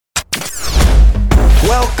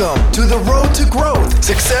Welcome to the road to growth,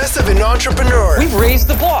 success of an entrepreneur. We've raised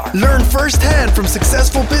the bar. Learn firsthand from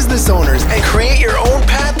successful business owners and create your own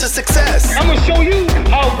path to success. I'm gonna show you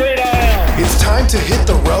how great I am. It's time to hit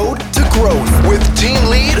the road to growth with team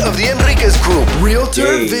lead of the Enriquez Group,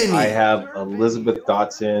 Realtor Vinny. I have Elizabeth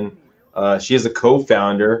Dotson. She is a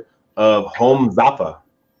co-founder of Home Zappa.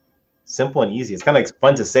 Simple and easy. It's kind of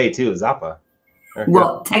fun to say too, Zappa.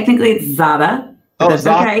 Well, technically it's Zada. Oh, that's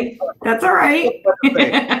Zappa. okay. That's all right.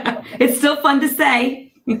 It's still fun to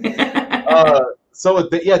say.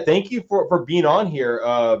 Thank you for being on here.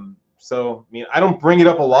 I don't bring it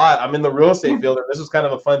up a lot. I'm in the real estate field, and this was kind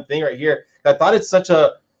of a fun thing right here. I thought it's such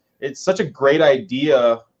a great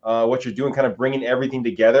idea what you're doing, kind of bringing everything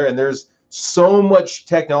together. And there's so much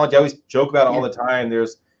technology. I always joke about it all the time.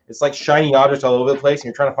 It's like shiny objects all over the place, and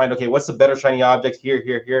you're trying to find, okay, what's the better shiny object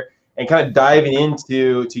here, and kind of diving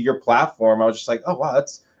into your platform. I was just like, oh wow,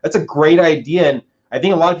 that's a great idea, and I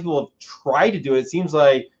think a lot of people have tried to do it. It seems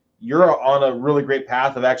like you're on a really great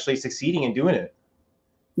path of actually succeeding in doing it.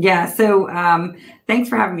 Yeah. So thanks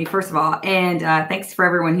for having me, first of all, and thanks for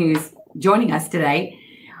everyone who's joining us today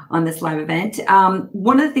on this live event.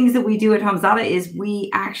 One of the things that we do at HomeZada is we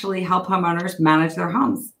actually help homeowners manage their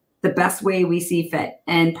homes the best way we see fit.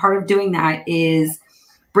 And part of doing that is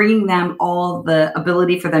bringing them all the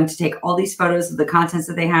ability for them to take all these photos of the contents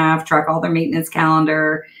that they have, track all their maintenance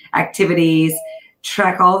calendar, activities,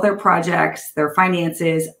 track all of their projects, their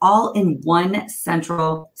finances, all in one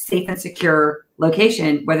central, safe and secure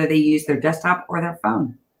location, whether they use their desktop or their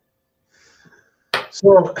phone.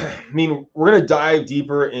 So, we're going to dive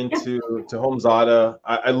deeper into HomeZada.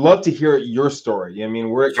 I'd love to hear your story.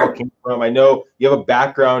 Where it all came from. I know you have a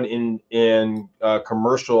background in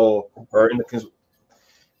commercial or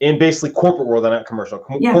in basically corporate world, not commercial,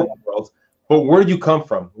 corporate world. But where did you come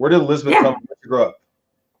from? Where did Elizabeth come from? Where did you grow up?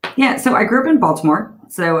 Yeah, so I grew up in Baltimore.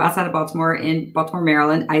 So outside of Baltimore, in Baltimore,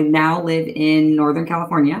 Maryland. I now live in Northern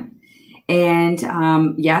California. And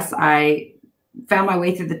yes, I found my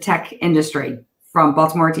way through the tech industry from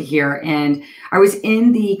Baltimore to here. And I was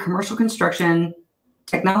in the commercial construction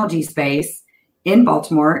technology space in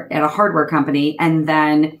Baltimore at a hardware company. And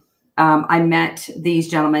then I met these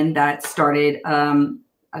gentlemen that started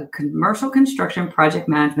a commercial construction project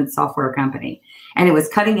management software company. And it was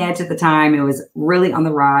cutting edge at the time. It was really on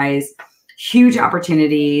the rise, huge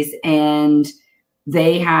opportunities. And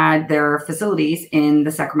they had their facilities in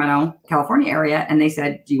the Sacramento, California area. And they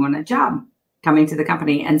said, do you want a job coming to the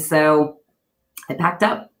company? And so I packed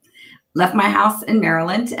up, left my house in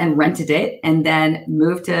Maryland and rented it, and then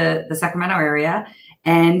moved to the Sacramento area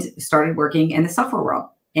and started working in the software world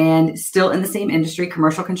and still in the same industry,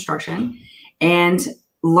 commercial construction, and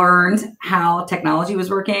learned how technology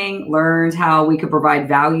was working, learned how we could provide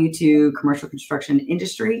value to commercial construction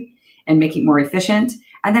industry and make it more efficient.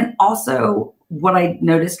 And then also what I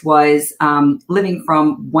noticed was living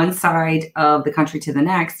from one side of the country to the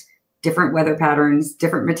next, different weather patterns,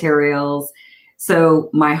 different materials.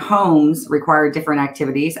 So my homes required different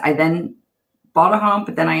activities. I then bought a home,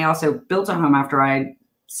 but then I also built a home after I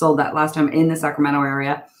sold that last home in the Sacramento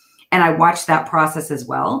area. And I watched that process as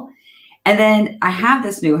well. And then I have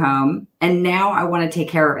this new home and now I want to take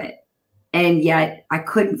care of it. And yet I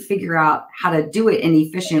couldn't figure out how to do it in an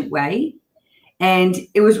efficient way. And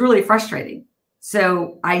it was really frustrating.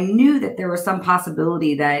 So I knew that there was some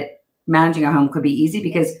possibility that managing a home could be easy,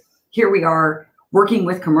 because here we are working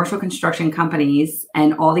with commercial construction companies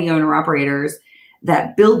and all the owner operators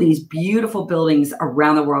that build these beautiful buildings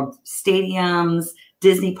around the world, stadiums,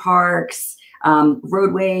 Disney parks,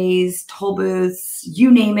 roadways, toll booths,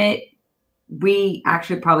 you name it. We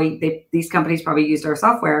actually these companies probably used our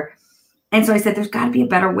software. And so I said, there's got to be a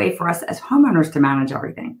better way for us as homeowners to manage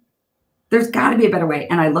everything. There's got to be a better way.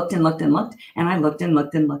 And I looked and looked and looked, and I looked and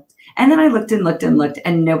looked and looked. And then I looked and looked and looked,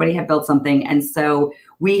 and nobody had built something. And so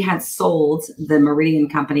we had sold the Meridian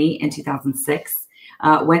company in 2006,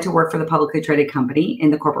 went to work for the publicly traded company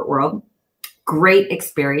in the corporate world. Great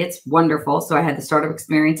experience, wonderful. So I had the startup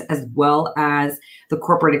experience as well as the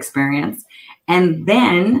corporate experience. And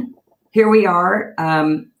then here we are,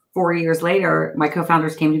 4 years later, my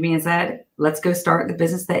co-founders came to me and said, let's go start the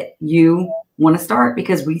business that you want to start,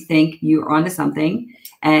 because we think you're onto something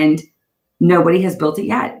and nobody has built it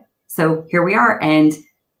yet. So here we are. And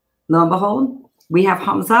lo and behold, we have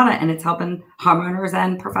HomeZada, and it's helping homeowners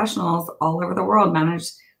and professionals all over the world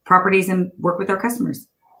manage properties and work with their customers.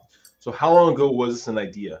 So how long ago was this an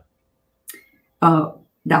idea? Oh,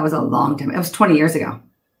 that was a long time. It was 20 years ago.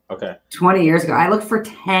 Okay. 20 years ago. I looked for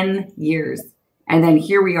 10 years. And then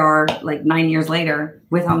here we are like 9 years later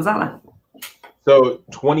with HomeZada. So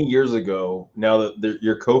 20 years ago, now that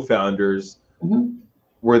you're co-founders,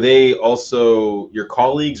 were they also your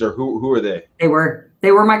colleagues, or who are they? They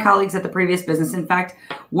were my colleagues at the previous business. In fact,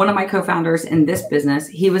 one of my co-founders in this business,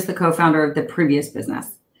 he was the co-founder of the previous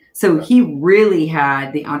business. So he really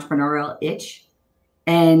had the entrepreneurial itch.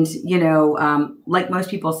 And, like most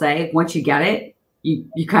people say, once you get it,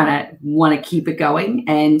 you kind of want to keep it going.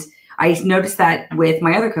 And I noticed that with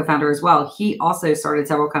my other co-founder as well. He also started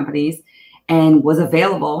several companies and was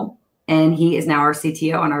available. And he is now our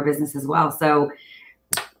CTO in our business as well. So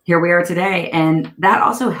here we are today. And that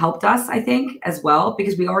also helped us, I think, as well,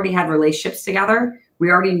 because we already had relationships together. We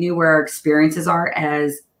already knew where our experiences are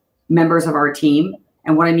as members of our team.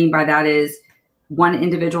 And what I mean by that is one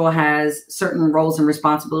individual has certain roles and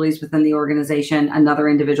responsibilities within the organization. Another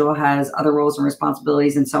individual has other roles and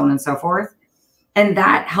responsibilities, and so on and so forth. And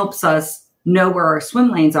that helps us know where our swim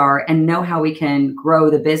lanes are and know how we can grow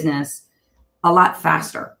the business a lot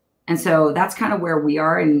faster. And so that's kind of where we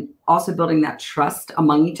are, and also building that trust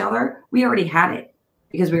among each other. We already had it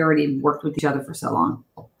because we already worked with each other for so long.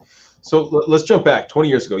 So let's jump back 20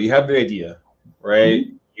 years ago. You have the idea, right?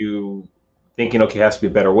 Mm-hmm. You thinking, okay, it has to be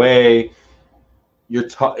a better way.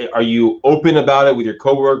 Are you open about it with your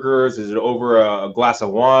coworkers? Is it over a glass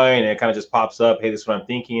of wine and it kind of just pops up? Hey, this is what I'm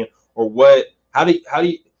thinking. Or what? How do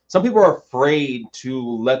you? Some people are afraid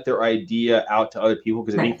to let their idea out to other people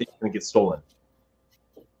because they think it's going to get stolen.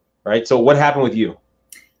 Right. So what happened with you?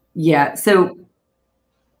 Yeah. So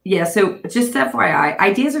just FYI,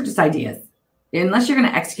 ideas are just ideas. Unless you're going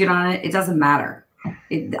to execute on it, it doesn't matter.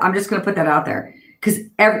 I'm just going to put that out there because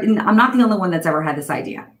I'm not the only one that's ever had this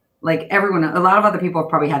idea. Like everyone, a lot of other people have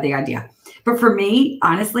probably had the idea. But for me,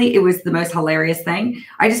 honestly, it was the most hilarious thing.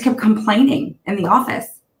 I just kept complaining in the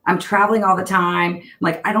office. I'm traveling all the time. I'm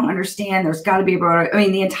like, I don't understand. There's got to be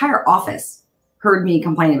the entire office heard me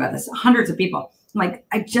complaining about this. Hundreds of people. I'm like,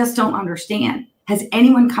 I just don't understand. Has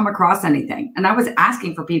anyone come across anything? And I was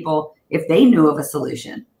asking for people if they knew of a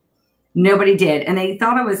solution. Nobody did. And they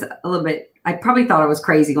thought I was I probably thought I was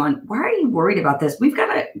crazy going, why are you worried about this? We got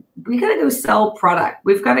to go sell product.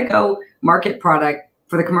 We've got to go market product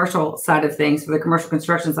for the commercial side of things, for the commercial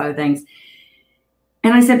construction side of things.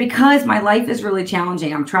 And I said, because my life is really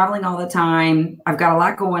challenging. I'm traveling all the time. I've got a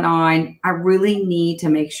lot going on. I really need to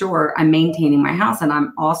make sure I'm maintaining my house, and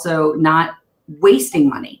I'm also not wasting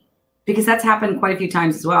money, because that's happened quite a few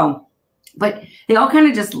times as well. But they all kind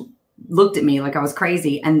of just looked at me like I was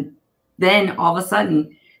crazy. And then all of a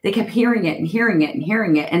sudden they kept hearing it and hearing it and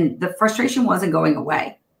hearing it. And the frustration wasn't going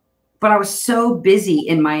away, but I was so busy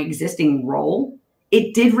in my existing role.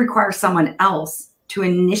 It did require someone else to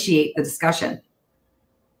initiate the discussion.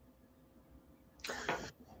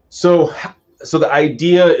 So the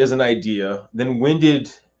idea is an idea. Then when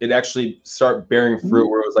did it actually start bearing fruit,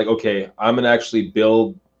 where it was like, okay, I'm going to actually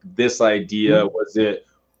build this idea? Mm-hmm. Was it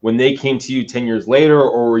when they came to you 10 years later,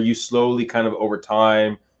 or were you slowly kind of over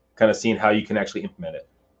time kind of seeing how you can actually implement it?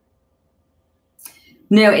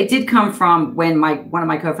 No, it did come from when one of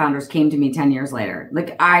my co-founders came to me 10 years later.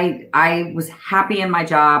 Like I was happy in my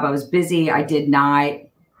job. I was busy. I did not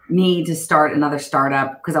need to start another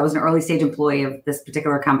startup because I was an early stage employee of this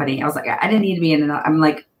particular company. I was like, I didn't need to be in it. I'm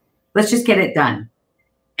like, let's just get it done.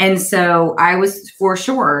 And so I was for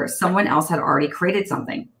sure someone else had already created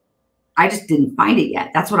something. I just didn't find it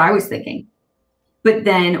yet. That's what I was thinking. But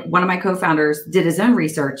then one of my co-founders did his own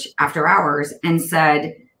research after hours and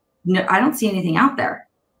said, no, I don't see anything out there.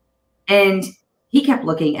 And he kept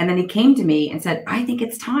looking, and then he came to me and said, I think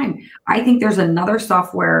it's time. I think there's another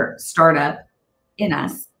software startup in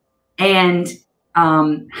us. And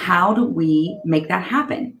how do we make that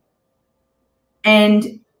happen?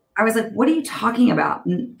 And I was like, what are you talking about?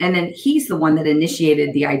 And then he's the one that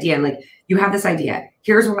initiated the idea. Like, you have this idea.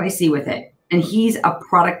 Here's what I see with it. And he's a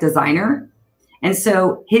product designer. And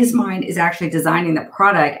so his mind is actually designing the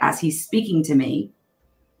product as he's speaking to me.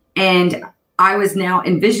 And I was now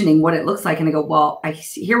envisioning what it looks like. And I go, well, I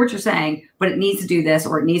hear what you're saying, but it needs to do this,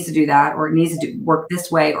 or it needs to do that, or it needs to work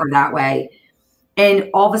this way or that way. And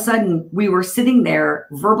all of a sudden we were sitting there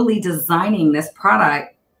verbally designing this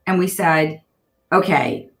product. And we said,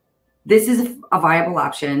 okay, this is a viable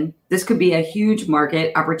option. This could be a huge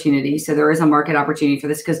market opportunity. So there is a market opportunity for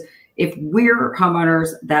this, because if we're homeowners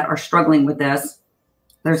that are struggling with this,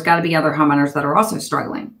 there's got to be other homeowners that are also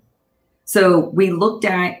struggling. So we looked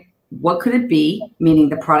at what could it be, meaning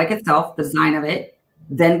the product itself, the design of it.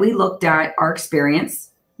 Then we looked at our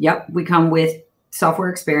experience. Yep, we come with software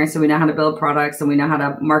experience, so we know how to build products and we know how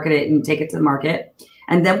to market it and take it to the market.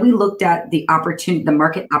 And then we looked at the opportunity, the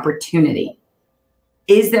market opportunity.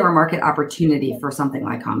 Is there a market opportunity for something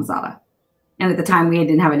like Hamzada? And at the time, we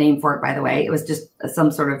didn't have a name for it, by the way. It was just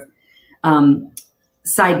some sort of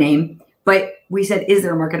side name. But we said, is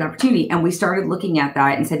there a market opportunity? And we started looking at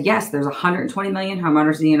that and said, yes, there's 120 million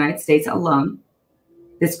homeowners in the United States alone.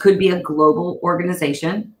 This could be a global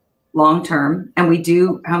organization long-term. And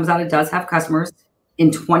HomeZada does have customers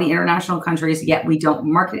in 20 international countries, yet we don't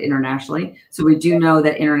market internationally. So we do know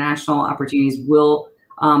that international opportunities will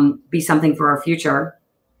be something for our future.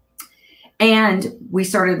 And we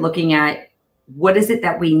started looking at what is it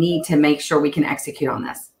that we need to make sure we can execute on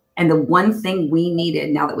this. And the one thing we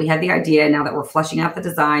needed, now that we had the idea, now that we're fleshing out the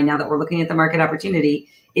design, now that we're looking at the market opportunity,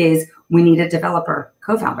 is we need a developer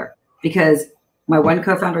co-founder. Because my one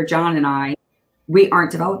co-founder, John, and I, we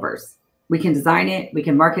aren't developers. We can design it, we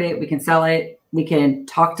can market it, we can sell it, we can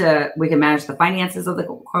manage the finances of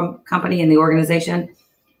the company and the organization,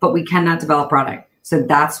 but we cannot develop product. So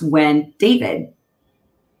that's when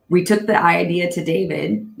we took the idea to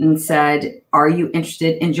David and said, are you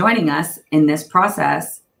interested in joining us in this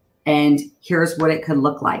process? And here's what it could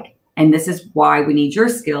look like. And this is why we need your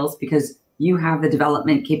skills, because you have the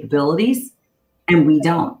development capabilities and we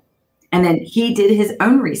don't. And then he did his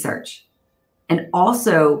own research and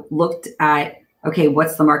also looked at, okay,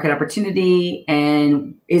 what's the market opportunity?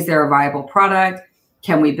 And is there a viable product?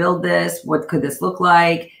 Can we build this? What could this look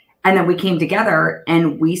like? And then we came together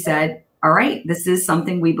and we said, all right, this is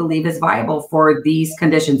something we believe is viable for these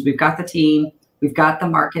conditions. We've got the team, we've got the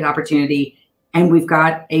market opportunity, and we've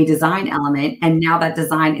got a design element. And now that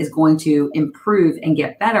design is going to improve and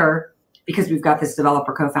get better because we've got this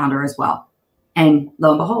developer co-founder as well. And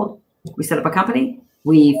lo and behold, we set up a company.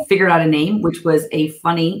 We figured out a name, which was a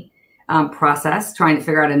funny process, trying to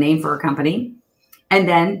figure out a name for a company. And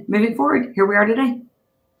then moving forward, here we are today.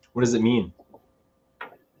 What does it mean?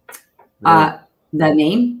 The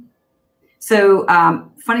name. So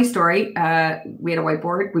funny story. We had a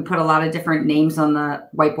whiteboard. We put a lot of different names on the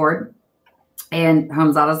whiteboard. And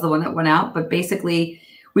HomeZada is the one that went out. But basically,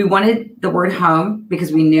 we wanted the word home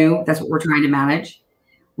because we knew that's what we're trying to manage.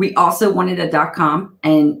 We also wanted a .com.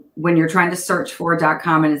 And when you're trying to search for a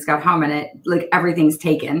 .com and it's got home in it, like everything's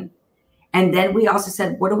taken. And then we also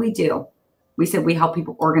said, what do? We said we help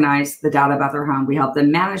people organize the data about their home. We help them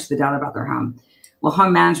manage the data about their home. Well,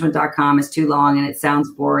 homemanagement.com is too long and it sounds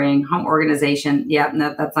boring. Home organization, yeah,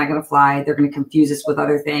 no, that's not going to fly. They're going to confuse us with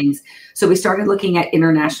other things. So we started looking at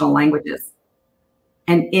international languages.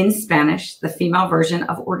 And in Spanish, the female version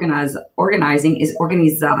of organizing is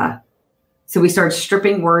organizada. So we started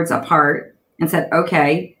stripping words apart and said,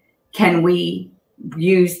 okay, can we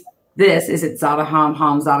use this? Is it Zada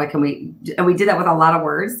home Zada? Can we? And we did that with a lot of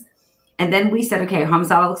words. And then we said, okay,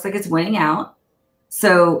 HomeZada looks like it's winning out.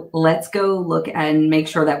 So let's go look and make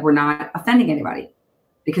sure that we're not offending anybody,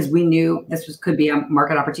 because we knew could be a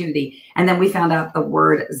market opportunity. And then we found out the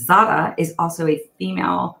word Zada is also a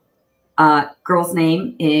female girl's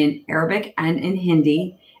name in Arabic and in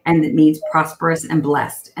Hindi, and it means prosperous and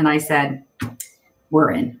blessed. And I said,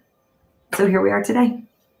 we're in. So here we are today.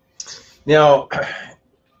 Now,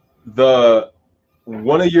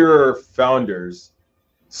 one of your founders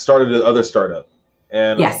started another startup,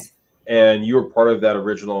 and yes, and you were part of that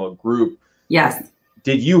original group. Yes.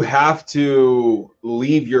 Did you have to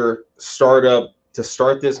leave your startup to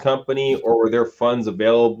start this company, or were there funds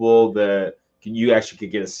available that you actually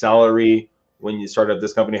could get a salary when you started up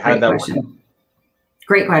this company? How did that work?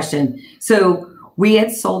 Great question. So we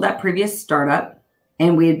had sold that previous startup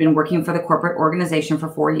and we had been working for the corporate organization for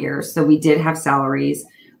 4 years. So we did have salaries.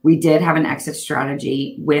 We did have an exit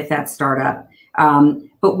strategy with that startup,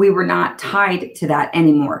 but we were not tied to that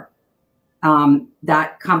anymore.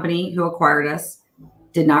 That company who acquired us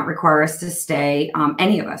did not require us to stay.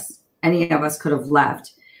 Any of us could have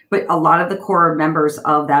left. But a lot of the core members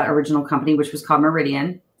of that original company, which was called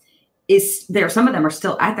Meridian, some of them are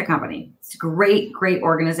still at the company. It's a great, great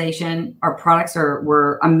organization. Our products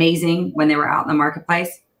were amazing when they were out in the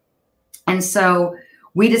marketplace. And so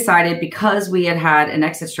we decided, because we had an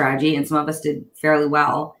exit strategy and some of us did fairly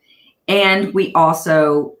well, and we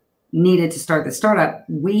also needed to start the startup,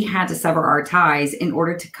 we had to sever our ties in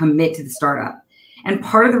order to commit to the startup. And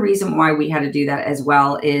part of the reason why we had to do that as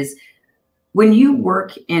well is when you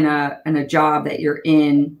work in a job that you're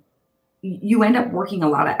in, you end up working a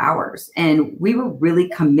lot of hours. And we were really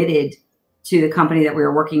committed to the company that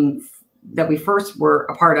we first were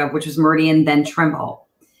a part of, which was Meridian, then Trimble.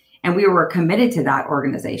 And we were committed to that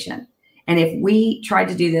organization. And if we tried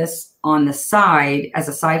to do this on the side as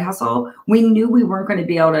a side hustle, we knew we weren't going to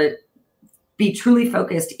be able to be truly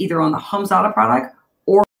focused either on the HomeZada product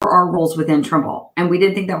or our roles within Trimble. And we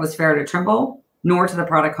didn't think that was fair to Trimble nor to the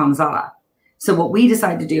product HomeZada. So what we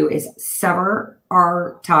decided to do is sever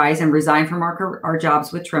our ties and resign from our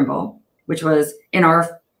jobs with Trimble, which was, in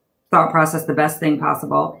our thought process, the best thing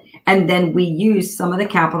possible. And then we used some of the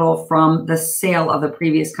capital from the sale of the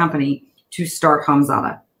previous company to start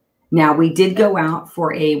Hamzada. Now, we did go out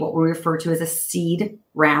for what we refer to as a seed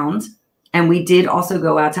round, and we did also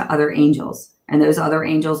go out to other angels. And those other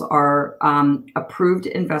angels are approved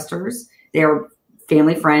investors. They are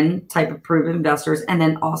family friend type approved investors, and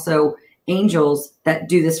then also angels that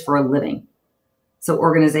do this for a living. So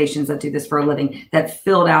organizations that do this for a living that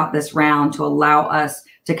filled out this round to allow us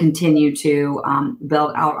to continue to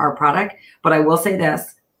build out our product. But I will say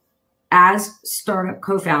this, as startup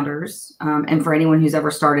co-founders, and for anyone who's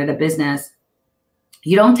ever started a business,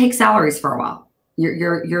 you don't take salaries for a while.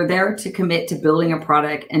 You're there to commit to building a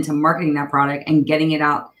product and to marketing that product and getting it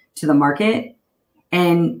out to the market.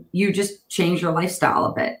 And you just change your lifestyle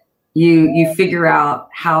a bit. You figure out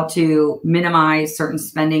how to minimize certain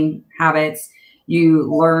spending habits.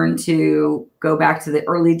 You learn to go back to the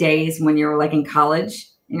early days when you're like in college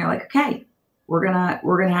and you're like, okay, we're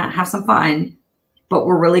gonna have some fun, but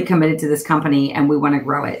we're really committed to this company and we want to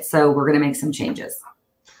grow it. So we're gonna make some changes.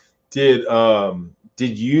 Did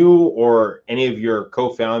you or any of your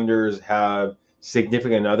co-founders have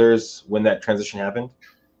significant others when that transition happened?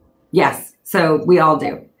 Yes. So we all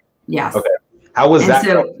do. Yes. Okay. How was that?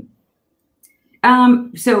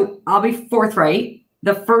 So I'll be forthright.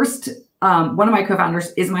 The first one of my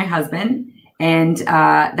co-founders is my husband, and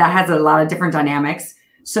that has a lot of different dynamics.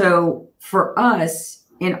 So for us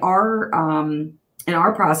in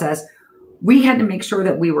our process, we had to make sure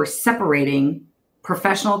that we were separating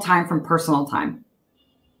professional time from personal time,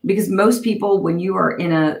 because most people, when you are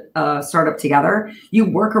in a startup together, you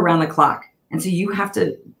work around the clock, and so you have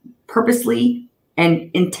to purposely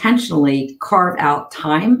and intentionally carve out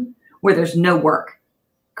time where there's no work,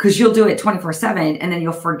 because you'll do it 24/7 and then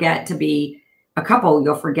you'll forget to be a couple.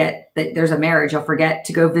 You'll forget that there's a marriage. You'll forget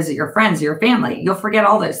to go visit your friends, your family. You'll forget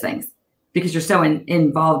all those things because you're so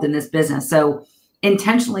involved in this business. So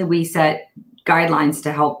intentionally, we set guidelines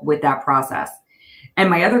to help with that process. And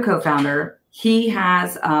my other co-founder, he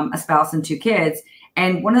has a spouse and 2 kids.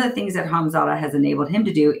 And one of the things that Hamzada has enabled him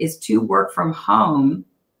to do is to work from home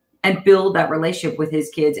and build that relationship with his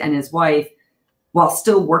kids and his wife while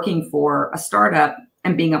still working for a startup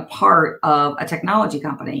and being a part of a technology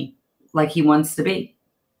company like he wants to be.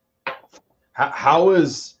 How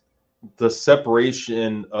is the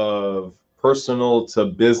separation of personal to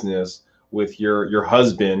business with your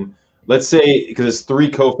husband? Let's say, because it's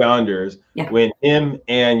 3 co-founders, when him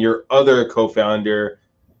and your other co-founder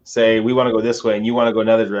say, we want to go this way and you want to go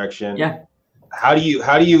another direction. How do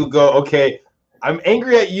you go, okay, I'm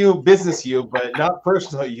angry at you, business you, but not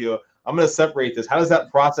personal you. I'm going to separate this. How does that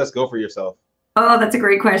process go for yourself? Oh, that's a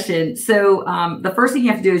great question. So the first thing you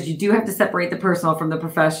have to do is you do have to separate the personal from the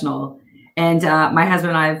professional. And my husband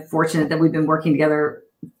and I are fortunate that we've been working together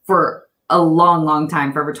for a long, long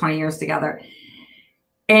time, for over 20 years together.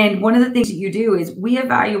 And one of the things that you do is we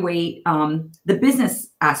evaluate the business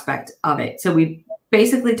aspect of it. So we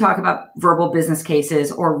basically talk about verbal business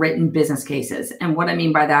cases or written business cases. And what I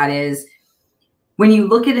mean by that is, when you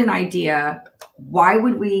look at an idea, why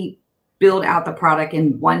would we build out the product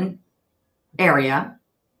in one area?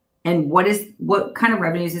 And what kind of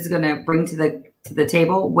revenues is it going to bring to the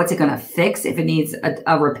table? What's it going to fix if it needs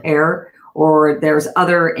a repair, or there's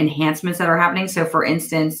other enhancements that are happening? So for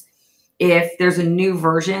instance, if there's a new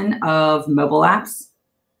version of mobile apps,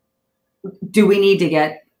 do we need to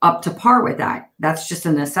get up to par with that? That's just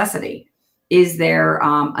a necessity. Is there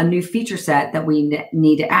a new feature set that we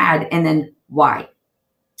need to add? And then why?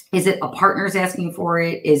 Is it a partner's asking for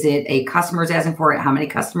it? Is it a customer's asking for it? How many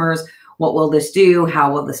customers? What will this do?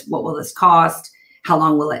 What will this cost? How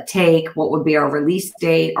long will it take? What would be our release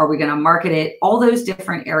date? Are we going to market it? All those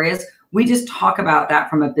different areas. We just talk about that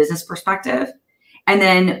from a business perspective. And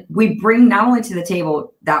then we bring not only to the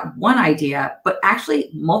table that one idea, but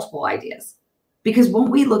actually multiple ideas. Because what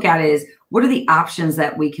we look at is, what are the options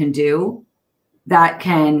that we can do that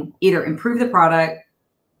can either improve the product,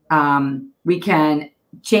 we can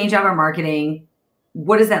change out our marketing.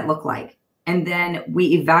 What does that look like? And then we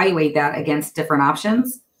evaluate that against different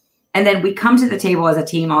options. And then we come to the table as a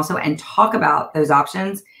team also and talk about those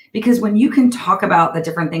options, because when you can talk about the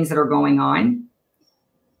different things that are going on,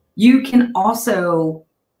 you can also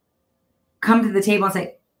come to the table and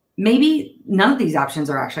say, maybe none of these options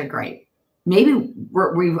are actually great. Maybe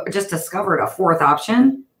we've just discovered a 4th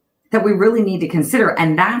option that we really need to consider.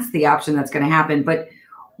 And that's the option that's going to happen. But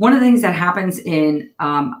one of the things that happens in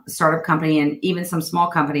startup company and even some small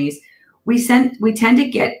companies, we tend to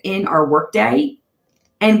get in our workday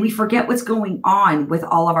and we forget what's going on with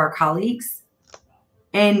all of our colleagues.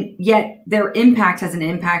 And yet their impact has an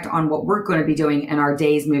impact on what we're going to be doing in our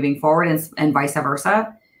days moving forward, and vice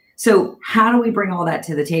versa. So how do we bring all that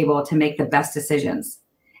to the table to make the best decisions?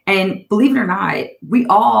 And believe it or not, we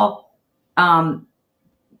all,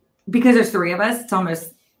 because there's three of us, it's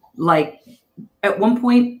almost like at one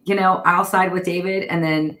point, I'll side with David, and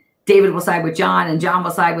then David will side with John, and John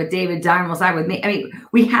will side with David, John will side with me. I mean,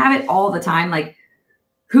 we have it all the time. Like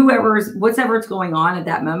whatever's going on at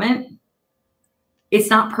that moment,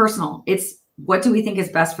 it's not personal. It's what do we think is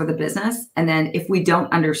best for the business? And then if we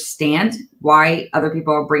don't understand why other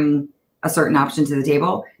people are bringing a certain option to the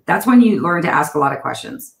table, that's when you learn to ask a lot of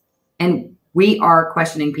questions. And we are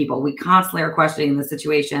questioning people. We constantly are questioning the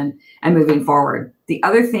situation and moving forward. The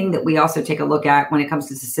other thing that we also take a look at when it comes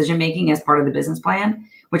to decision making as part of the business plan,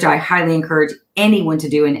 which I highly encourage anyone to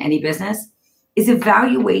do in any business, is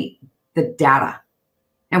evaluate the data.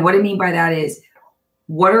 And what I mean by that is,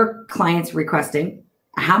 what are clients requesting?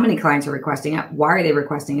 How many clients are requesting it? Why are they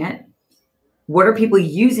requesting it? What are people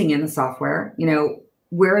using in the software?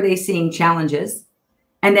 Where are they seeing challenges?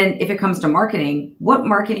 And then if it comes to marketing, what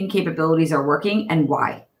marketing capabilities are working and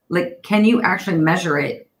why? Like, can you actually measure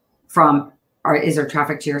it from, or is there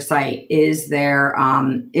traffic to your site? Is there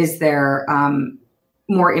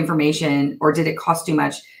more information, or did it cost too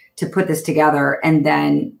much to put this together and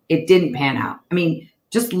then it didn't pan out? I mean,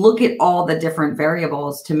 just look at all the different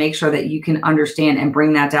variables to make sure that you can understand and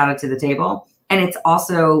bring that data to the table. And it's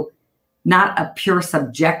also not a pure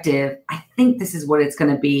subjective, I think this is what it's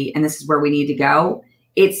going to be, and this is where we need to go.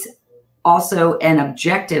 It's also an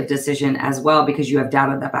objective decision as well, because you have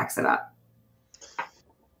data that backs it up.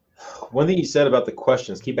 One thing you said about the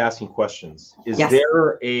questions, keep asking questions. Is Yes.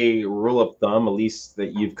 there a rule of thumb, at least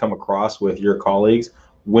that you've come across with your colleagues,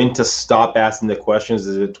 when to stop asking the questions?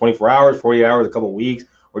 Is it 24 hours, 40 hours, a couple of weeks,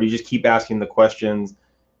 or do you just keep asking the questions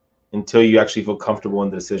until you actually feel comfortable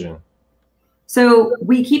in the decision? So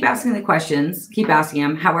we keep asking the questions, keep asking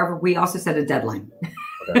them. However, we also set a deadline.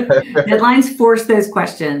 Deadlines force those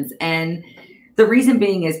questions. And the reason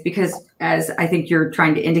being is because, as I think you're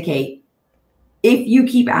trying to indicate, if you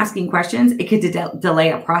keep asking questions, it could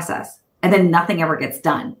delay a process, and then nothing ever gets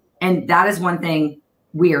done. And that is one thing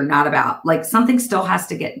we are not about. Like, something still has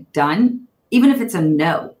to get done, even if it's a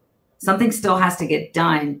no. Something still has to get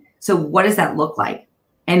done. So what does that look like?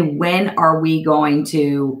 And when are we going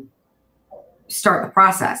to start the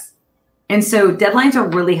process? And so deadlines are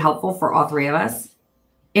really helpful for all three of us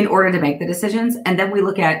in order to make the decisions. And then we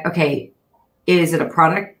look at, okay, is it a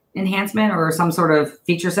product enhancement or some sort of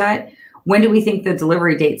feature set? When do we think the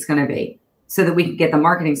delivery date's going to be, so that we can get the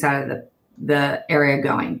marketing side of the area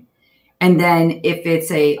going? And then if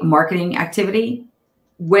it's a marketing activity,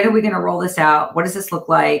 when are we going to roll this out? What does this look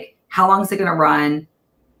like? How long is it going to run?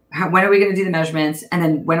 When are we going to do the measurements? And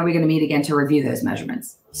then when are we going to meet again to review those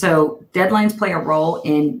measurements? So deadlines play a role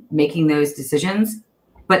in making those decisions,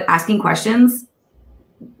 but asking questions,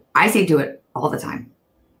 I say do it all the time,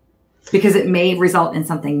 because it may result in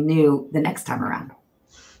something new the next time around.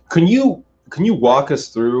 Can you walk us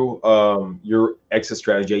through your exit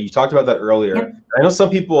strategy? You talked about that earlier. Yep. I know some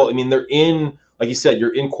people, I mean, they're in, like you said,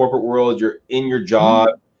 you're in corporate world, you're in your job,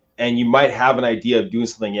 and you might have an idea of doing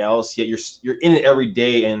something else, yet you're in it every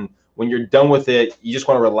day. And when you're done with it, you just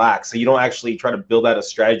want to relax. So you don't actually try to build out a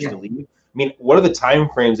strategy to leave. I mean, what are the time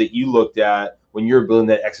frames that you looked at when you were building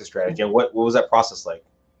that exit strategy, and what was that process like?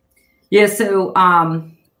 Yeah, so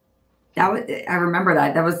I remember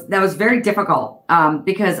that was very difficult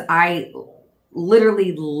because I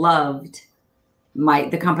literally loved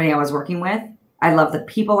the company I was working with. I loved the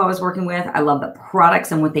people I was working with. I loved the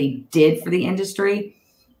products and what they did for the industry.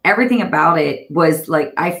 Everything about it was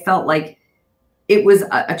like, I felt like it was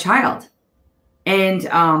a child. And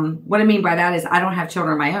what I mean by that is, I don't have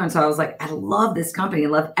children of my own. So I was like, I love this company. I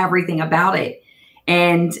love everything about it.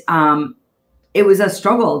 And it was a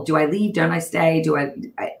struggle. Do I leave? Don't I stay?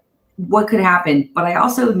 What could happen? But I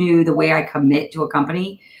also knew the way I commit to a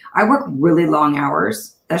company, I work really long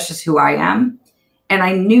hours. That's just who I am. And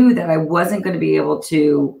I knew that I wasn't going to be able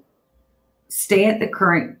to stay at the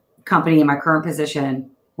current company in my current position,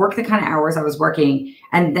 work the kind of hours I was working,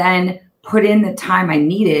 and then put in the time I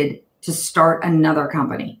needed to start another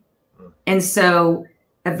company. And so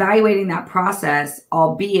evaluating that process,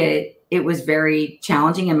 albeit it was very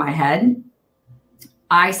challenging in my head,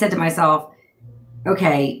 I said to myself,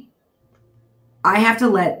 okay, I have to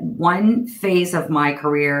let one phase of my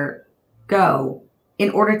career go in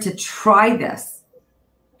order to try this.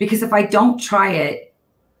 Because if I don't try it,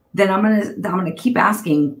 then I'm gonna keep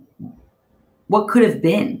asking what could have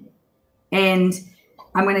been. And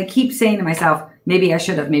I'm gonna keep saying to myself, maybe I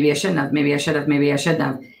should have, maybe I shouldn't have, maybe I should have, maybe I shouldn't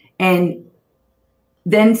have. And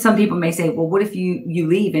then some people may say, well, what if you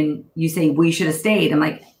leave and you say, well, you should have stayed? I'm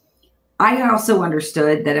like, I also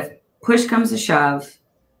understood that if push comes to shove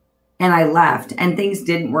and I left and things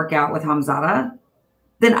didn't work out with Hamzada,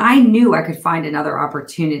 then I knew I could find another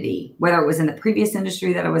opportunity, whether it was in the previous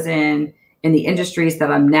industry that I was in the industries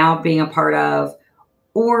that I'm now being a part of,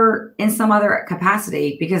 or in some other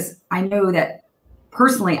capacity, because I know that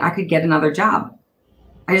personally I could get another job.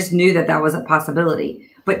 I just knew that that was a possibility.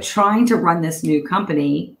 But trying to run this new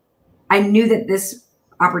company, I knew that this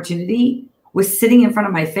opportunity was sitting in front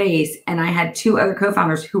of my face, and I had two other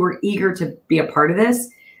co-founders who were eager to be a part of this,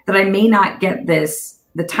 that I may not get this,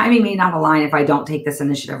 the timing may not align if I don't take this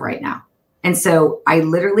initiative right now. And so I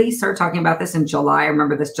literally started talking about this in July. I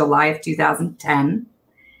remember this July of 2010.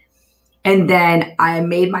 And then I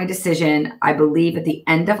made my decision, I believe at the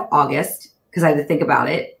end of August, because I had to think about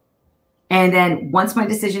it. And then once my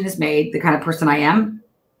decision is made, the kind of person I am,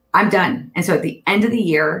 I'm done. And so at the end of the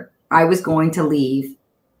year, I was going to leave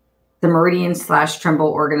the Meridian/Trimble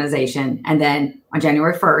organization. And then on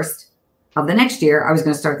January 1st of the next year, I was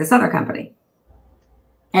going to start this other company.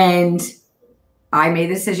 And I made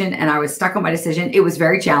the decision and I was stuck on my decision. It was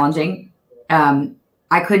very challenging.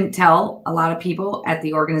 I couldn't tell a lot of people at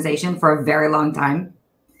the organization for a very long time.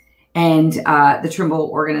 And the Trimble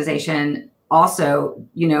organization also,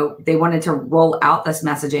 you know, they wanted to roll out this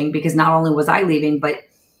messaging because not only was I leaving, but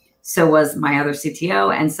so was my other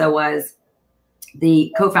CTO. And so was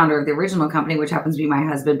the co-founder of the original company, which happens to be my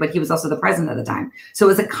husband, but he was also the president at the time. So it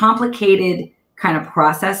was a complicated kind of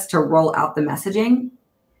process to roll out the messaging.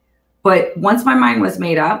 But once my mind was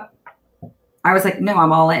made up, I was like, no,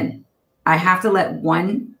 I'm all in. I have to let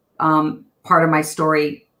one part of my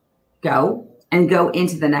story go and go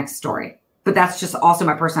into the next story. But that's just also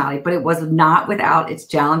my personality. But it was not without its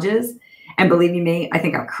challenges. And believe me, I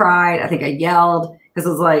think I cried. I think I yelled because it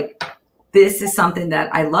was like, this is something that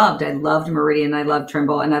I loved. I loved Meridian. I loved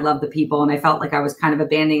Trimble and I loved the people. And I felt like I was kind of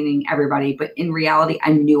abandoning everybody. But in reality,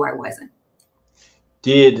 I knew I wasn't.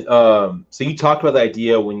 So you talked about the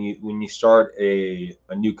idea when you start a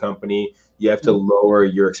new company, you have to lower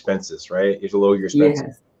your expenses, right? You have to lower your expenses.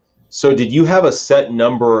 Yes. So did you have a set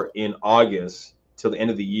number in August till the end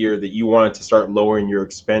of the year that you wanted to start lowering your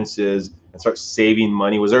expenses and start saving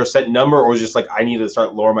money? Was there a set number, or was it just like, I need to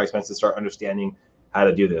start lowering my expenses, start understanding how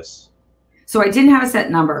to do this? So I didn't have a set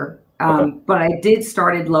number, but I did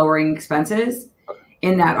started lowering expenses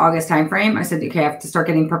in that August timeframe. I said, okay, I have to start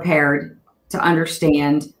getting prepared to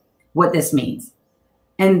understand what this means.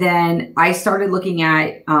 And then I started looking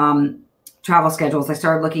at travel schedules. I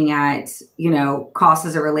started looking at, costs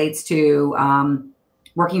as it relates to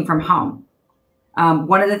working from home.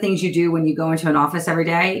 One of the things you do when you go into an office every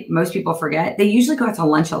day, most people forget, they usually go out to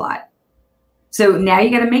lunch a lot. So now you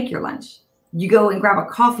got to make your lunch. You go and grab a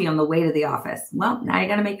coffee on the way to the office. Well, now you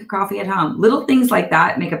got to make your coffee at home. Little things like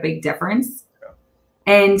that make a big difference. Yeah.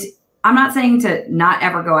 And I'm not saying to not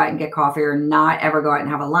ever go out and get coffee or not ever go out and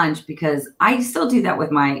have a lunch, because I still do that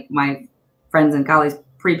with my friends and colleagues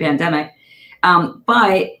pre-pandemic.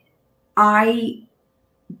 But I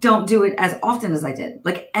don't do it as often as I did.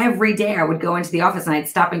 Like every day I would go into the office and I'd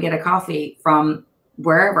stop and get a coffee from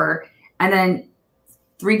wherever. And then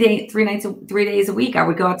 3 days a week, I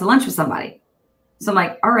would go out to lunch with somebody. So I'm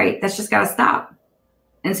like, all right, that's just got to stop.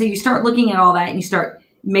 And so you start looking at all that and you start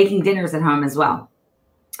making dinners at home as well.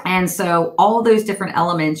 And so all those different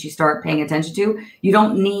elements you start paying attention to. You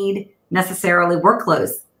don't need necessarily work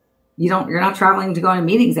clothes. You're not traveling to go on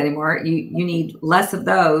meetings anymore. You need less of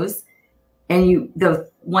those. And the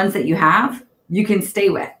ones that you have, you can stay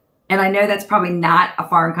with. And I know that's probably not a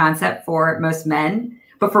foreign concept for most men,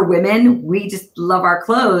 but for women, we just love our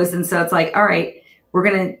clothes. And so it's like, all right, we're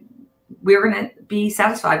going to be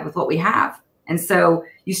satisfied with what we have. And so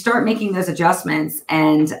you start making those adjustments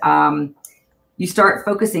and you start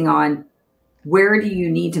focusing on where do you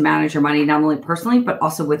need to manage your money, not only personally, but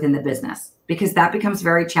also within the business, because that becomes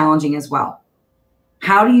very challenging as well.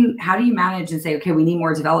 How do you manage and say, okay, we need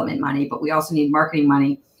more development money, but we also need marketing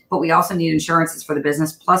money, but we also need insurances for the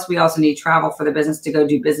business. Plus we also need travel for the business to go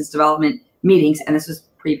do business development meetings. And this was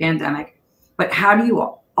pre-pandemic, but how do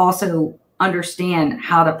you also understand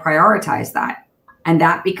how to prioritize that? And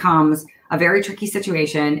that becomes a very tricky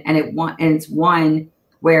situation. And it's one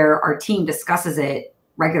where our team discusses it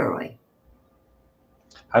regularly.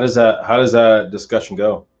 How does that discussion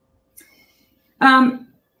go?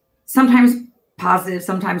 Sometimes positive,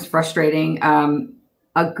 sometimes frustrating.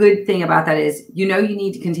 A good thing about that is, you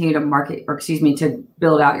need to continue to to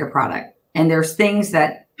build out your product. And there's things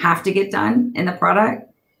that have to get done in the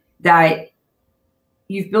product that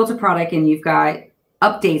you've built a product and you've got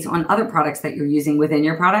updates on other products that you're using within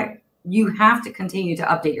your product. You have to continue to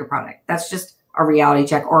update your product. That's just a reality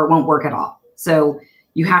check, or it won't work at all. So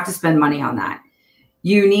You have to spend money on that.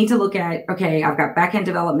 You need to look at, okay, I've got back-end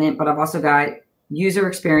development, but I've also got user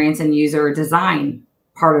experience and user design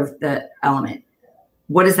part of the element.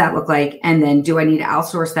 What does that look like? And then do I need to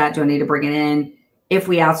outsource that? Do I need to bring it in? If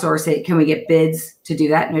we outsource it, can we get bids to do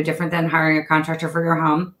that? No different than hiring a contractor for your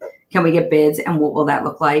home. Can we get bids, and what will that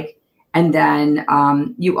look like? And then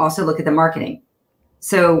you also look at the marketing.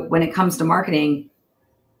 So when it comes to marketing,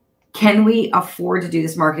 can we afford to do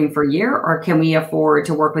this marketing for a year, or can we afford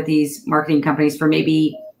to work with these marketing companies for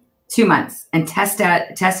maybe 2 months and test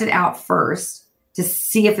it out first to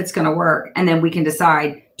see if it's going to work? And then we can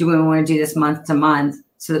decide, do we want to do this month to month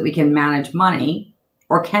so that we can manage money,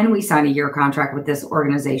 or can we sign a year contract with this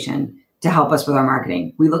organization to help us with our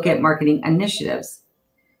marketing? We look at marketing initiatives.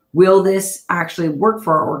 Will this actually work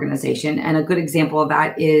for our organization? And a good example of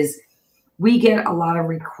that is we get a lot of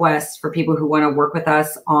requests for people who want to work with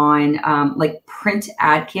us on like print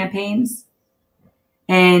ad campaigns.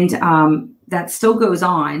 And that still goes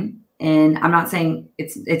on. And I'm not saying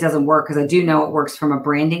it doesn't work, because I do know it works from a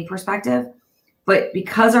branding perspective. But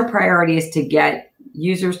because our priority is to get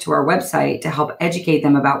users to our website to help educate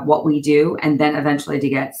them about what we do, and then eventually to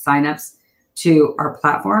get signups to our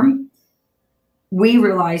platform, we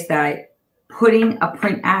realize that putting a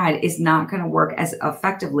print ad is not going to work as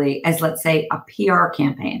effectively as, let's say, a PR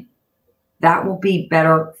campaign. That will be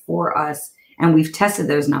better for us. And we've tested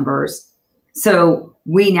those numbers. So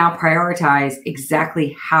we now prioritize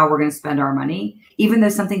exactly how we're going to spend our money. Even though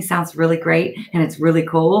something sounds really great and it's really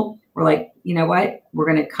cool, we're like, you know what? We're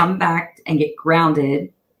going to come back and get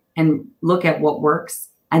grounded and look at what works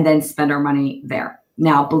and then spend our money there.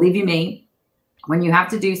 Now, believe you me, when you have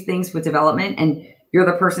to do things with development and you're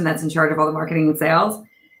the person that's in charge of all the marketing and sales,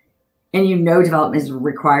 and you know development is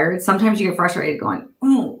required, sometimes you get frustrated going,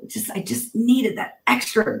 oh, I just needed that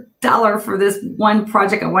extra dollar for this one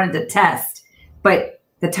project I wanted to test. But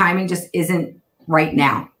the timing just isn't right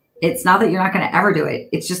now. It's not that you're not going to ever do it.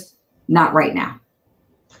 It's just not right now.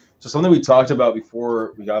 So something we talked about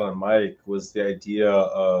before we got on mic was the idea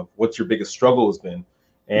of what's your biggest struggle has been.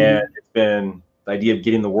 And it's been the idea of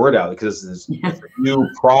getting the word out, because it's a new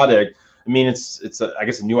product. I mean, it's I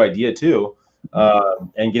guess a new idea too,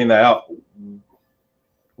 and getting that out.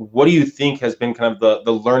 What do you think has been kind of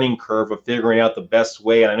the learning curve of figuring out the best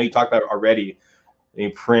way? And I know you talked about it already,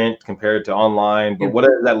 in print compared to online, but what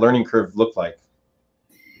does that learning curve look like?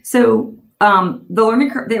 So the learning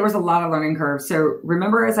curve, there was a lot of learning curve. So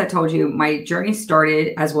remember, as I told you, my journey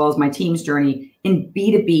started, as well as my team's journey, in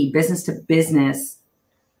B2B, business to business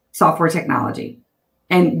software technology.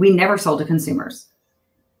 And we never sold to consumers.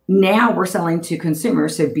 Now we're selling to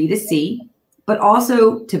consumers, so B2C, but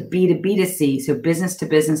also to B2B2C, so business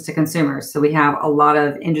to consumers. So we have a lot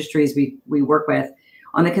of industries we work with.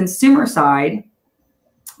 On the consumer side,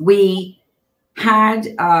 we had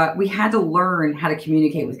to learn how to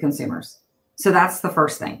communicate with consumers. So that's the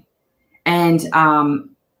first thing. And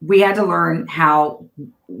we had to learn how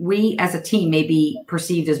we as a team may be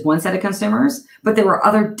perceived as one set of consumers, but there were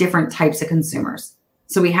other different types of consumers.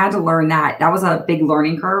 So we had to learn that. That was a big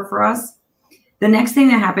learning curve for us. The next thing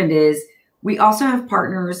that happened is we also have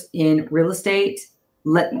partners in real estate,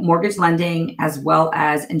 mortgage lending, as well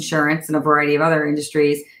as insurance and a variety of other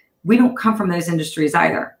industries. We don't come from those industries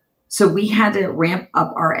either. So we had to ramp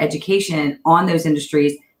up our education on those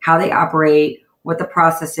industries, how they operate, what the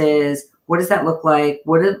process is, what does that look like,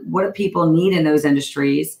 what do people need in those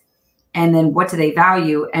industries, and then what do they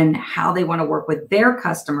value and how they want to work with their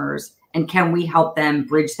customers, and can we help them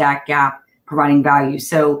bridge that gap, providing value.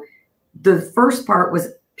 So the first part was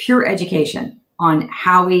pure education on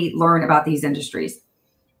how we learn about these industries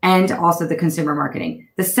and also the consumer marketing.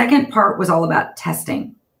 The second part was all about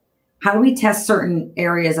testing. How do we test certain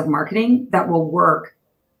areas of marketing that will work?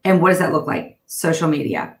 And what does that look like? Social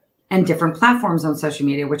media and different platforms on social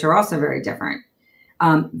media, which are also very different.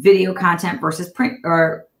 Video content versus print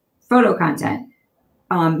or photo content,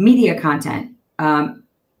 media content.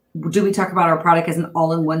 Do we talk about our product as an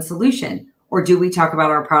all-in-one solution, or do we talk about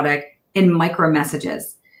our product in micro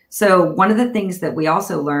messages? So one of the things that we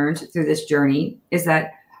also learned through this journey is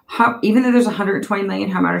that even though there's 120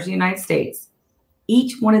 million homeowners in the United States,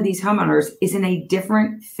 each one of these homeowners is in a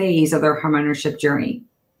different phase of their homeownership journey.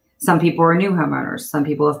 Some people are new homeowners. Some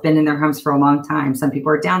people have been in their homes for a long time. Some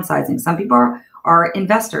people are downsizing. Some people are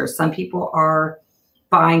investors. Some people are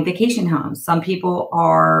buying vacation homes. Some people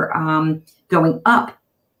are going up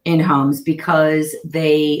in homes because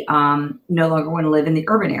they no longer want to live in the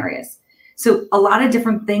urban areas. So a lot of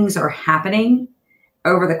different things are happening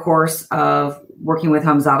over the course of working with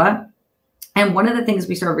HomeZada. And one of the things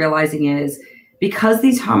we started realizing is because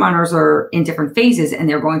these homeowners are in different phases and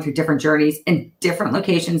they're going through different journeys in different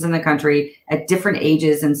locations in the country at different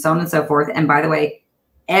ages and so on and so forth. And by the way,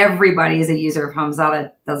 everybody is a user of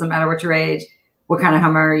HomeZada. Doesn't matter what your age, what kind of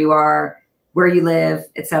homeowner you are, where you live,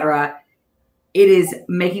 etc. It is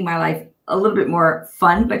making my life a little bit more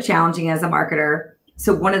fun, but challenging as a marketer.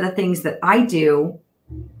 So one of the things that I do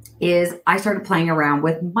is I started playing around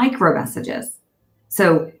with micro messages.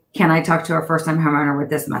 So can I talk to a first-time homeowner with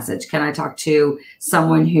this message? Can I talk to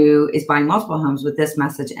someone who is buying multiple homes with this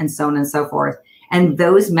message, and so on and so forth? And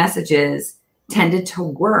those messages tended to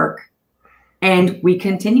work. And we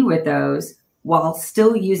continue with those while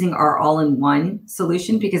still using our all-in-one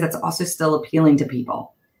solution, because that's also still appealing to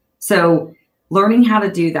people. So learning how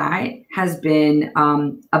to do that has been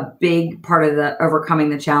a big part of the overcoming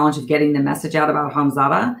the challenge of getting the message out about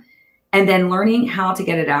HomeZada. And then learning how to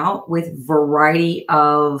get it out with variety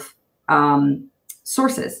of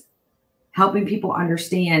sources, helping people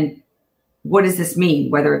understand, what does this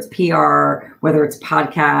mean? Whether it's PR, whether it's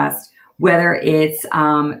podcast, whether it's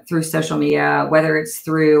through social media, whether it's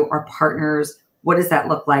through our partners, what does that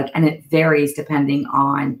look like? And it varies depending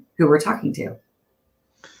on who we're talking to.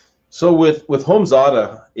 So with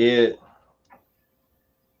HomeZada, it's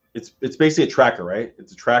basically a tracker, right?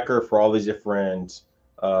 It's a tracker for all these different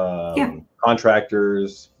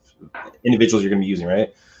contractors, individuals you're going to be using,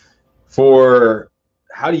 right? For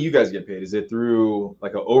how do you guys get paid? Is it through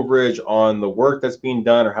like an overage on the work that's being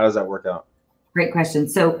done, or how does that work out? Great question.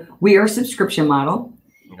 So we are a subscription model.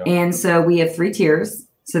 And so we have 3 tiers.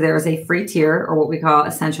 So there is a free tier, or what we call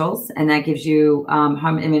essentials, and that gives you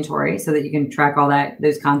home inventory so that you can track all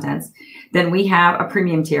those contents. Then we have a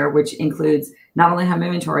premium tier, which includes not only home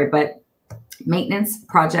inventory, but maintenance,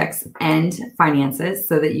 projects, and finances,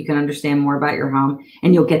 so that you can understand more about your home,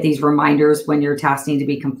 and you'll get these reminders when your tasks need to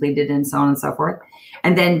be completed and so on and so forth.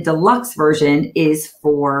 And then deluxe version is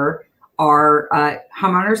for our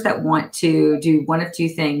homeowners that want to do one of 2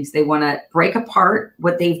 things. They want to break apart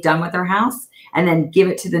what they've done with their house and then give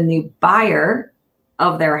it to the new buyer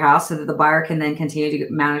of their house, so that the buyer can then continue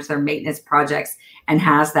to manage their maintenance projects and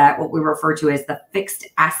has that, what we refer to as the fixed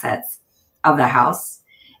assets of the house.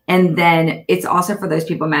 And then it's also for those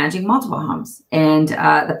people managing multiple homes. And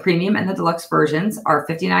the premium and the deluxe versions are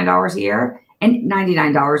 $59 a year and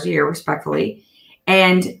 $99 a year, respectfully.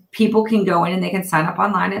 And people can go in and they can sign up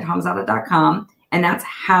online at homezada.com. And that's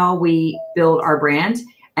how we build our brand.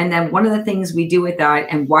 And then one of the things we do with that,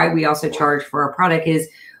 and why we also charge for our product, is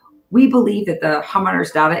we believe that the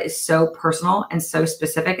homeowner's data is so personal and so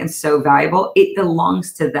specific and so valuable, it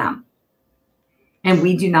belongs to them. And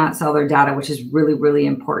we do not sell their data, which is really, really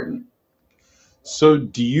important. So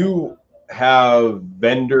do you have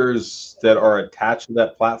vendors that are attached to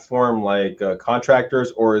that platform, like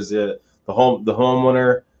contractors, or is it the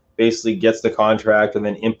homeowner basically gets the contract and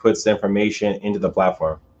then inputs the information into the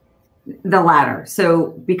platform? The latter.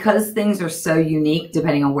 So because things are so unique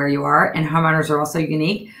depending on where you are, and homeowners are also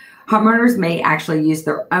unique, homeowners may actually use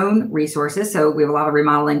their own resources. So we have a lot of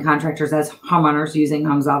remodeling contractors as homeowners using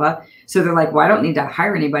HomeZada. So they're like, well, I don't need to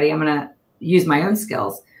hire anybody. I'm going to use my own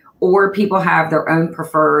skills. Or people have their own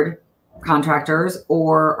preferred contractors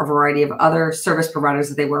or a variety of other service providers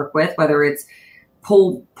that they work with, whether it's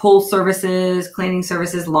pool services, cleaning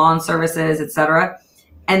services, lawn services, etc.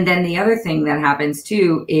 And then the other thing that happens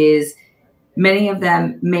too is many of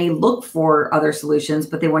them may look for other solutions,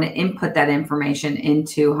 but they want to input that information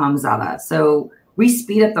into HomeZada. So we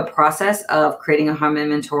speed up the process of creating a home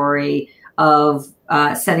inventory, of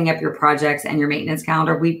setting up your projects and your maintenance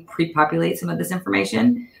calendar. We pre-populate some of this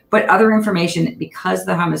information, but other information, because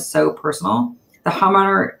the home is so personal, the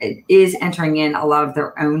homeowner is entering in a lot of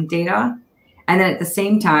their own data. And then at the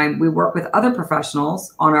same time, we work with other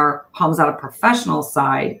professionals on our HomeZada professional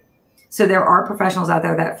side. So there are professionals out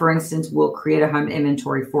there that, for instance, will create a home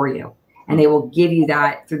inventory for you, and they will give you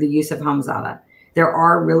that through the use of HomeZada. There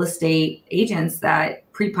are real estate agents that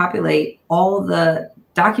pre-populate all the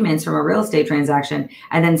documents from a real estate transaction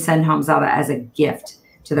and then send HomeZada as a gift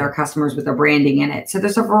to their customers with their branding in it. So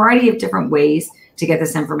there's a variety of different ways to get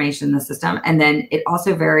this information in the system. And then it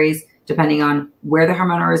also varies depending on where the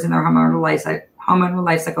homeowner is in their homeowner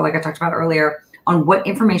life cycle, like I talked about earlier, on what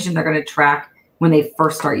information they're going to track when they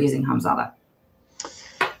first start using HomeZada.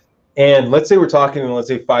 And let's say we're talking, let's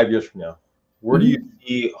say 5 years from now, where do you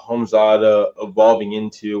see HomeZada evolving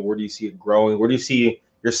into? Where do you see it growing? Where do you see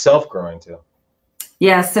yourself growing to?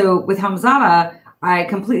 Yeah, so with HomeZada, I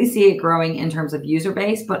completely see it growing in terms of user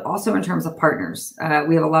base, but also in terms of partners.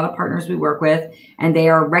 We have a lot of partners we work with, and they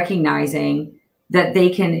are recognizing that they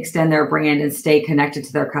can extend their brand and stay connected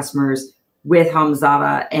to their customers with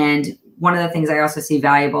HomeZada. And one of the things I also see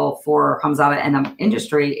valuable for Hamzata and the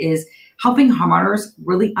industry is helping homeowners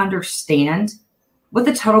really understand what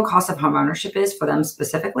the total cost of home ownership is for them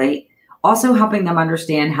specifically. Also helping them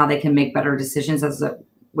understand how they can make better decisions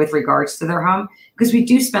with regards to their home, because we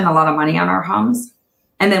do spend a lot of money on our homes.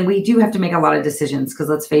 And then we do have to make a lot of decisions because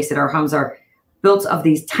let's face it, our homes are built of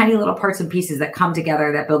these tiny little parts and pieces that come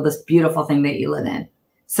together that build this beautiful thing that you live in.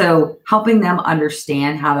 So helping them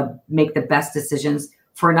understand how to make the best decisions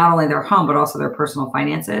for not only their home, but also their personal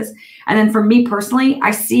finances. And then for me personally,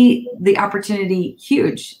 I see the opportunity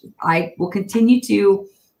huge. I will continue to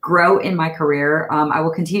grow in my career. I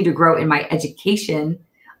will continue to grow in my education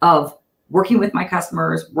of working with my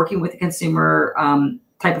customers, working with the consumer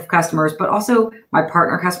type of customers, but also my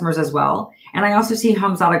partner customers as well. And I also see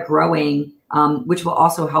Hamzata growing, which will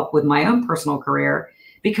also help with my own personal career,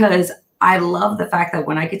 because I love the fact that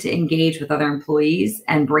when I get to engage with other employees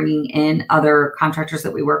and bringing in other contractors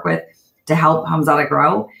that we work with to help Hamzata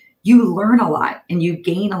grow, you learn a lot and you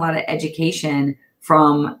gain a lot of education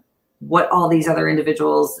from what all these other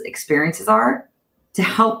individuals' experiences are to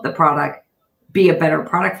help the product be a better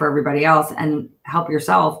product for everybody else and help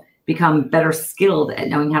yourself become better skilled at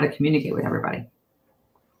knowing how to communicate with everybody.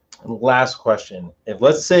 Last question. If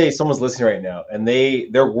let's say someone's listening right now and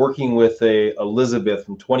they're working with a Elizabeth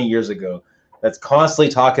from 20 years ago that's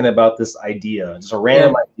constantly talking about this idea, just a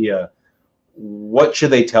random idea, what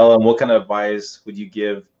should they tell them? What kind of advice would you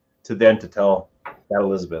give to them to tell that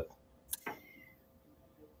Elizabeth?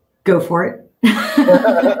 Go for it.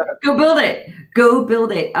 Go build it. Go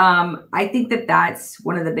build it. I think that that's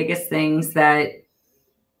one of the biggest things that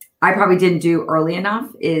I probably didn't do early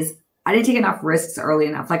enough is I didn't take enough risks early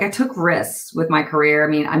enough. Like I took risks with my career. I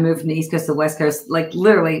mean, I moved from the East Coast to the West Coast, like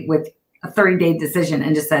literally with a 30-day decision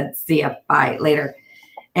and just said, see ya, bye, later.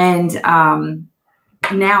 And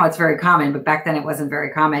now it's very common, but back then it wasn't very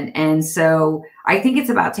common. And so I think it's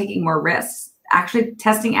about taking more risks, actually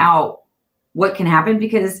testing out what can happen,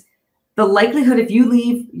 because the likelihood if you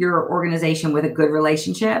leave your organization with a good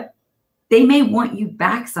relationship, they may want you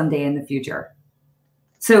back someday in the future.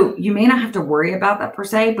 So you may not have to worry about that per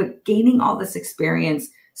se, but gaining all this experience,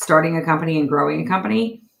 starting a company and growing a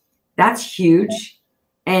company, that's huge.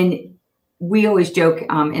 And we always joke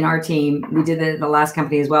in our team, we did it at the last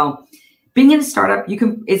company as well. Being in a startup,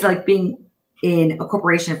 it's like being in a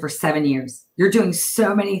corporation for 7 years. You're doing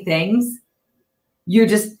so many things. You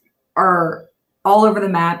just are all over the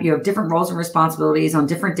map. You have different roles and responsibilities on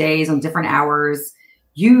different days, on different hours.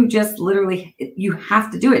 You just literally, you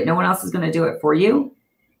have to do it. No one else is going to do it for you.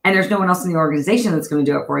 And there's no one else in the organization that's going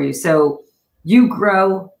to do it for you. So you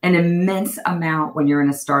grow an immense amount when you're in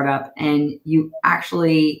a startup, and you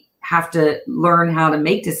actually have to learn how to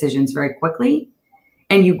make decisions very quickly,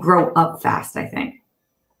 and you grow up fast, I think.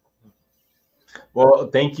 Well,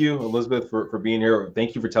 thank you, Elizabeth, for being here.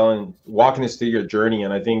 Thank you for walking us through your journey.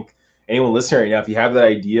 And I think anyone listening right now, if you have that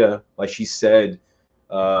idea, like she said,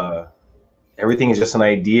 everything is just an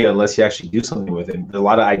idea unless you actually do something with it. There's a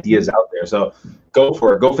lot of ideas out there. So go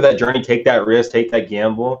for it. Go for that journey. Take that risk. Take that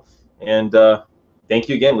gamble. And thank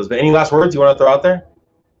you again, Elizabeth. Any last words you want to throw out there?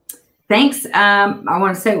 Thanks. I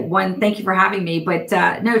want to say one, thank you for having me. But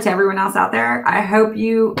no, to everyone else out there, I hope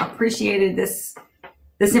you appreciated this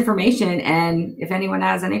information. And if anyone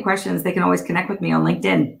has any questions, they can always connect with me on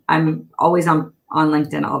LinkedIn. I'm always on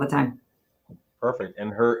LinkedIn all the time. Perfect.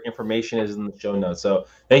 And her information is in the show notes. So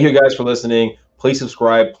thank you guys for listening. Please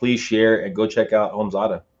subscribe, please share, and go check out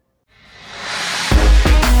Hamzata.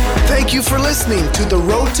 Thank you for listening to The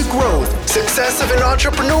Road to Growth, Success of an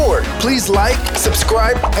Entrepreneur. Please like,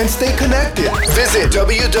 subscribe, and stay connected. Visit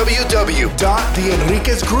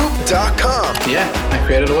www.theenriquezgroup.com. Yeah, I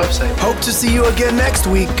created a website. Hope to see you again next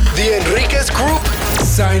week. The Enriquez Group,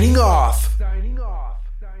 signing off.